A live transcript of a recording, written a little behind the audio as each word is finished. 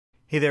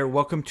Hey there,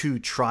 welcome to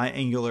Try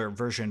Angular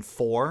version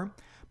 4.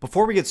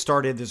 Before we get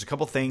started, there's a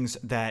couple things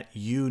that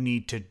you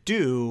need to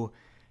do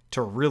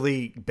to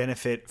really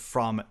benefit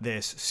from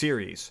this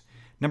series.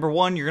 Number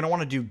one, you're going to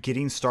want to do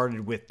getting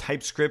started with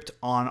TypeScript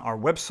on our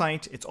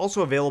website. It's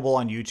also available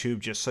on YouTube,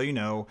 just so you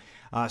know.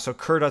 So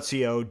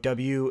cur.co,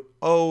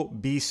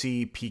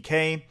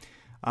 WOBCPK.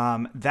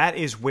 That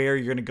is where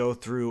you're going to go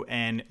through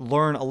and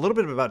learn a little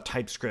bit about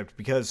TypeScript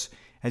because,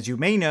 as you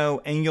may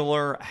know,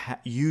 Angular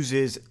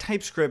uses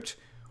TypeScript,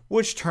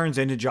 which turns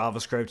into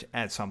JavaScript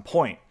at some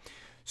point.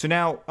 So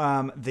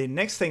now the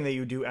next thing that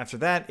you do after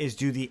that is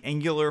do the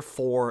Angular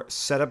 4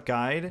 setup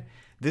guide.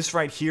 This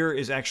right here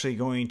is actually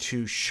going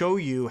to show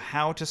you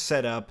how to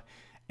set up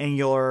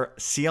Angular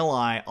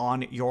CLI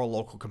on your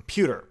local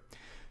computer.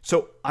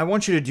 So I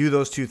want you to do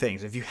those two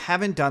things. If you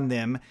haven't done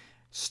them,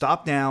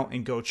 stop now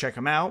and go check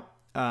them out.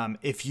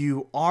 If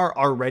you are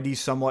already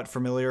somewhat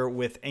familiar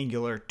with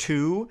Angular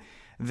 2,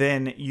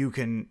 then you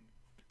can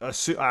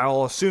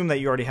I'll assume that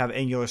you already have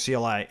Angular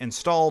CLI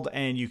installed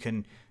and you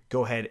can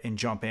go ahead and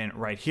jump in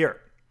right here.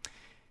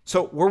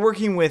 So we're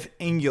working with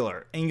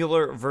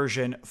Angular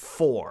version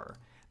 4.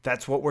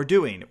 That's what we're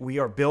doing. We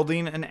are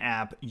building an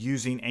app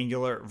using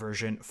Angular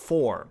version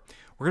 4.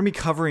 We're going to be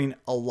covering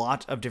a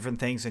lot of different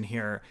things in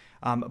here,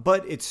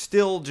 but it's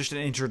still just an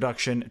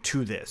introduction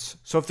to this.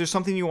 So if there's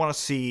something you want to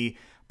see,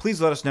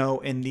 please let us know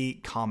in the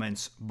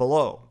comments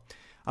below.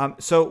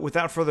 So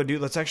without further ado,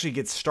 let's actually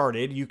get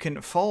started. You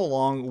can follow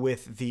along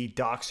with the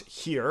docs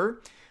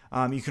here.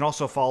 You can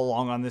also follow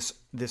along on this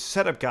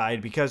setup guide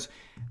because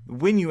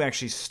when you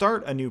actually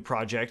start a new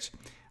project,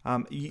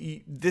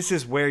 this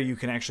is where you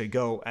can actually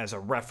go as a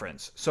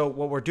reference. So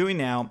what we're doing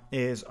now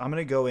is I'm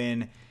going to go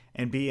in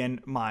and be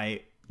in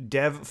my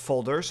dev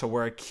folder, so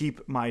where I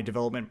keep my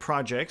development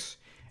projects,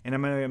 and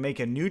I'm going to make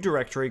a new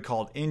directory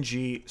called ng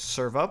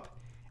servup,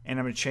 and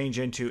I'm going to change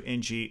into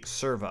ng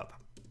servup.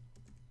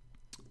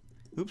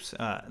 Oops,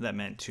 that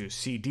meant to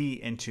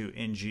cd into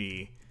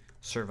ng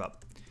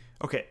servup.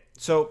 Okay,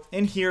 so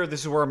in here,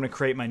 this is where I'm going to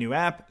create my new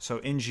app. So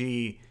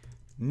ng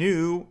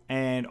new,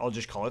 and I'll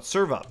just call it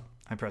servup.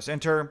 I press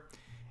enter,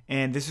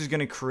 and this is going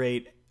to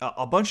create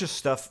a bunch of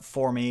stuff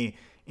for me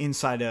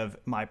inside of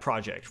my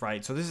project,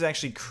 right? So this is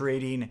actually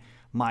creating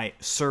my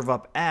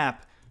servup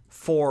app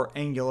for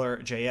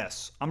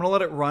AngularJS. I'm going to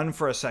let it run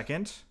for a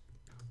second.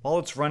 While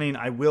it's running,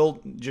 I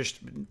will just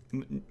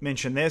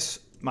mention this.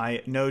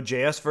 My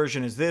Node.js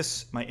version is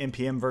this, my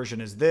NPM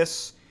version is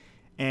this,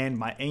 and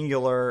my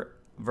Angular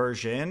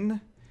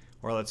version,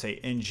 or let's say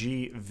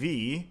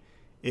NGV,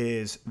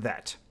 is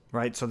that,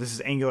 right? So this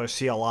is Angular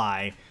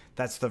CLI.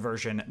 That's the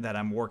version that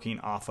I'm working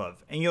off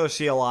of. Angular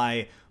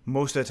CLI,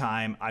 most of the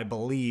time, I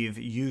believe,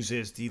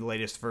 uses the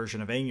latest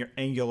version of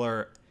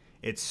Angular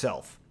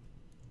itself.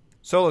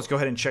 So let's go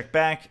ahead and check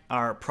back.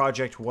 Our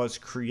project was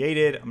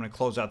created. I'm going to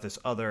close out this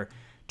other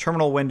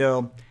terminal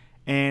window.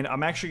 And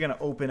I'm actually going to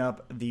open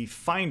up the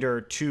Finder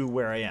to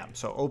where I am.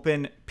 So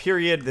open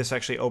period. This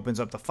actually opens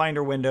up the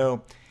Finder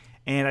window.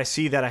 And I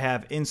see that I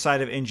have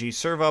inside of ng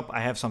servup,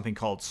 I have something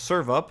called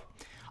servup.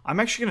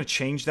 I'm actually going to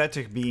change that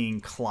to being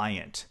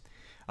client.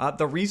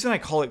 The reason I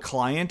call it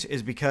client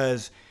is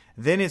because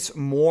then it's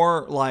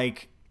more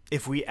like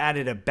if we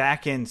added a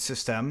backend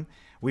system,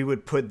 we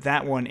would put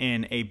that one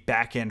in a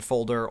backend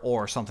folder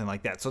or something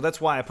like that. So that's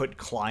why I put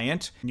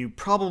client. You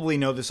probably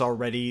know this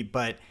already,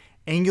 but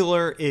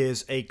Angular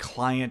is a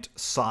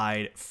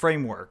client-side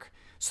framework.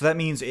 So that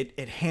means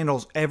it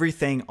handles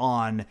everything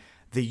on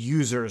the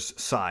user's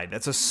side.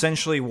 That's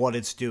essentially what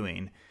it's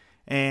doing.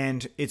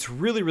 And it's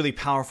really, really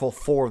powerful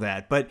for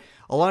that. But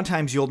a lot of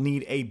times you'll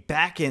need a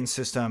back-end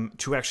system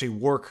to actually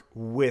work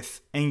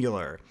with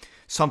Angular.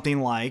 Something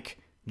like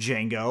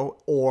Django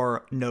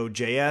or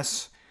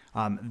Node.js.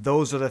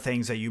 Those are the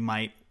things that you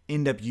might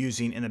end up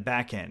using in the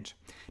back-end.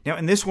 Now,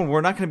 in this one, we're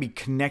not going to be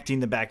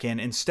connecting the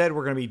back-end. Instead,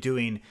 we're going to be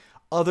doing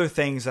other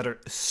things that are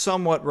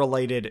somewhat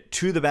related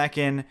to the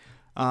backend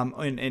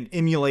and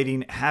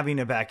emulating having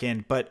a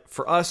backend. But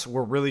for us,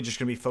 we're really just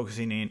going to be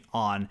focusing in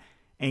on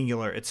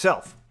Angular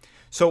itself.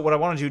 So what I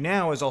want to do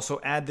now is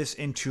also add this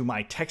into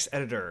my text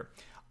editor.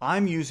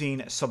 I'm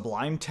using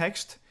Sublime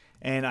Text,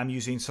 and I'm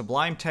using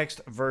Sublime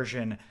Text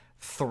version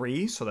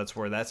 3. So that's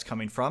where that's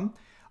coming from.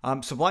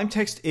 Sublime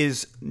Text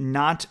is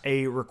not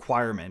a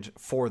requirement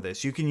for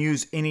this. You can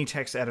use any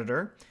text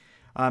editor.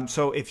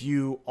 So if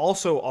you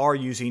also are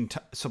using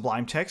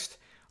Sublime Text,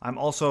 I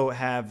also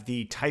have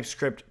the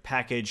TypeScript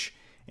package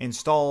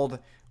installed,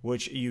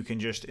 which you can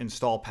just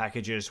install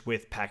packages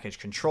with package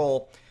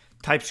control.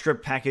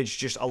 TypeScript package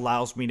just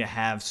allows me to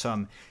have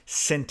some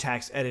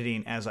syntax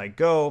editing as I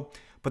go.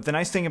 But the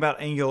nice thing about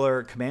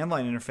Angular command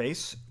line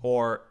interface,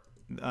 or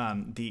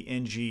the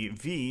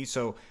NGV,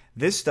 so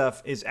this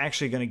stuff is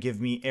actually going to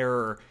give me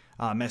error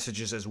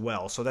messages as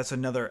well. So that's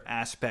another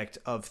aspect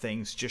of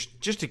things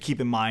just to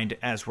keep in mind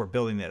as we're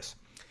building this.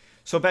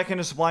 So back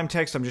into Sublime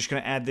Text, I'm just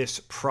going to add this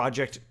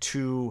project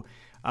to,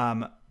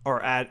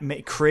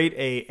 create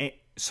a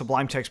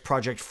Sublime Text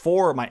project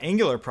for my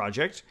Angular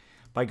project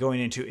by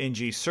going into ng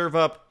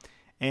servup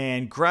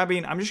and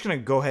grabbing, I'm just going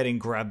to go ahead and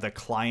grab the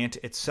client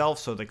itself.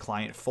 So the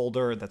client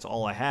folder, that's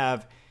all I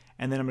have.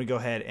 And then I'm going to go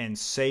ahead and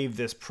save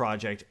this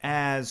project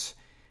as,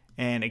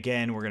 and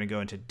again, we're going to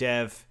go into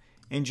dev,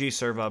 ng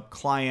serveup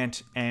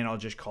client, and I'll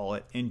just call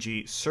it ng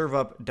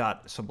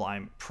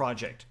servup.sublime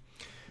project.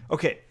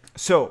 Okay,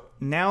 so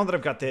now that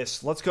I've got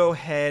this, let's go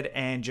ahead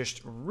and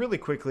just really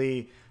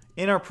quickly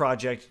in our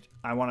project,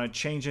 I want to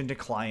change into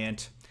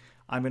client.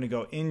 I'm going to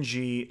go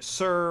ng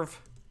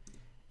serve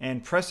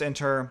and press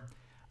enter.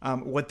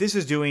 What this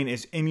is doing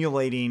is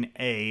emulating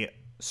a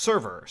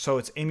server. So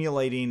it's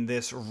emulating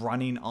this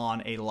running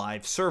on a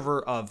live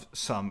server of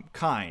some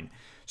kind.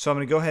 So I'm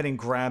going to go ahead and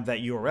grab that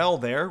URL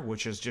there,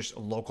 which is just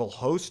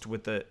localhost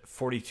with the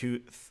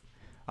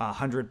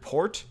 4200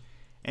 port.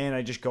 And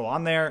I just go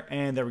on there,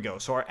 and there we go.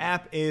 So our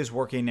app is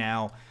working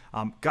now.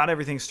 Got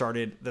everything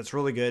started. That's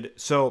really good.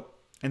 So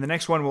in the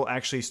next one, we'll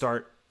actually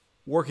start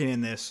working in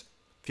this.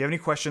 If you have any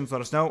questions,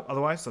 let us know.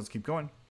 Otherwise, let's keep going.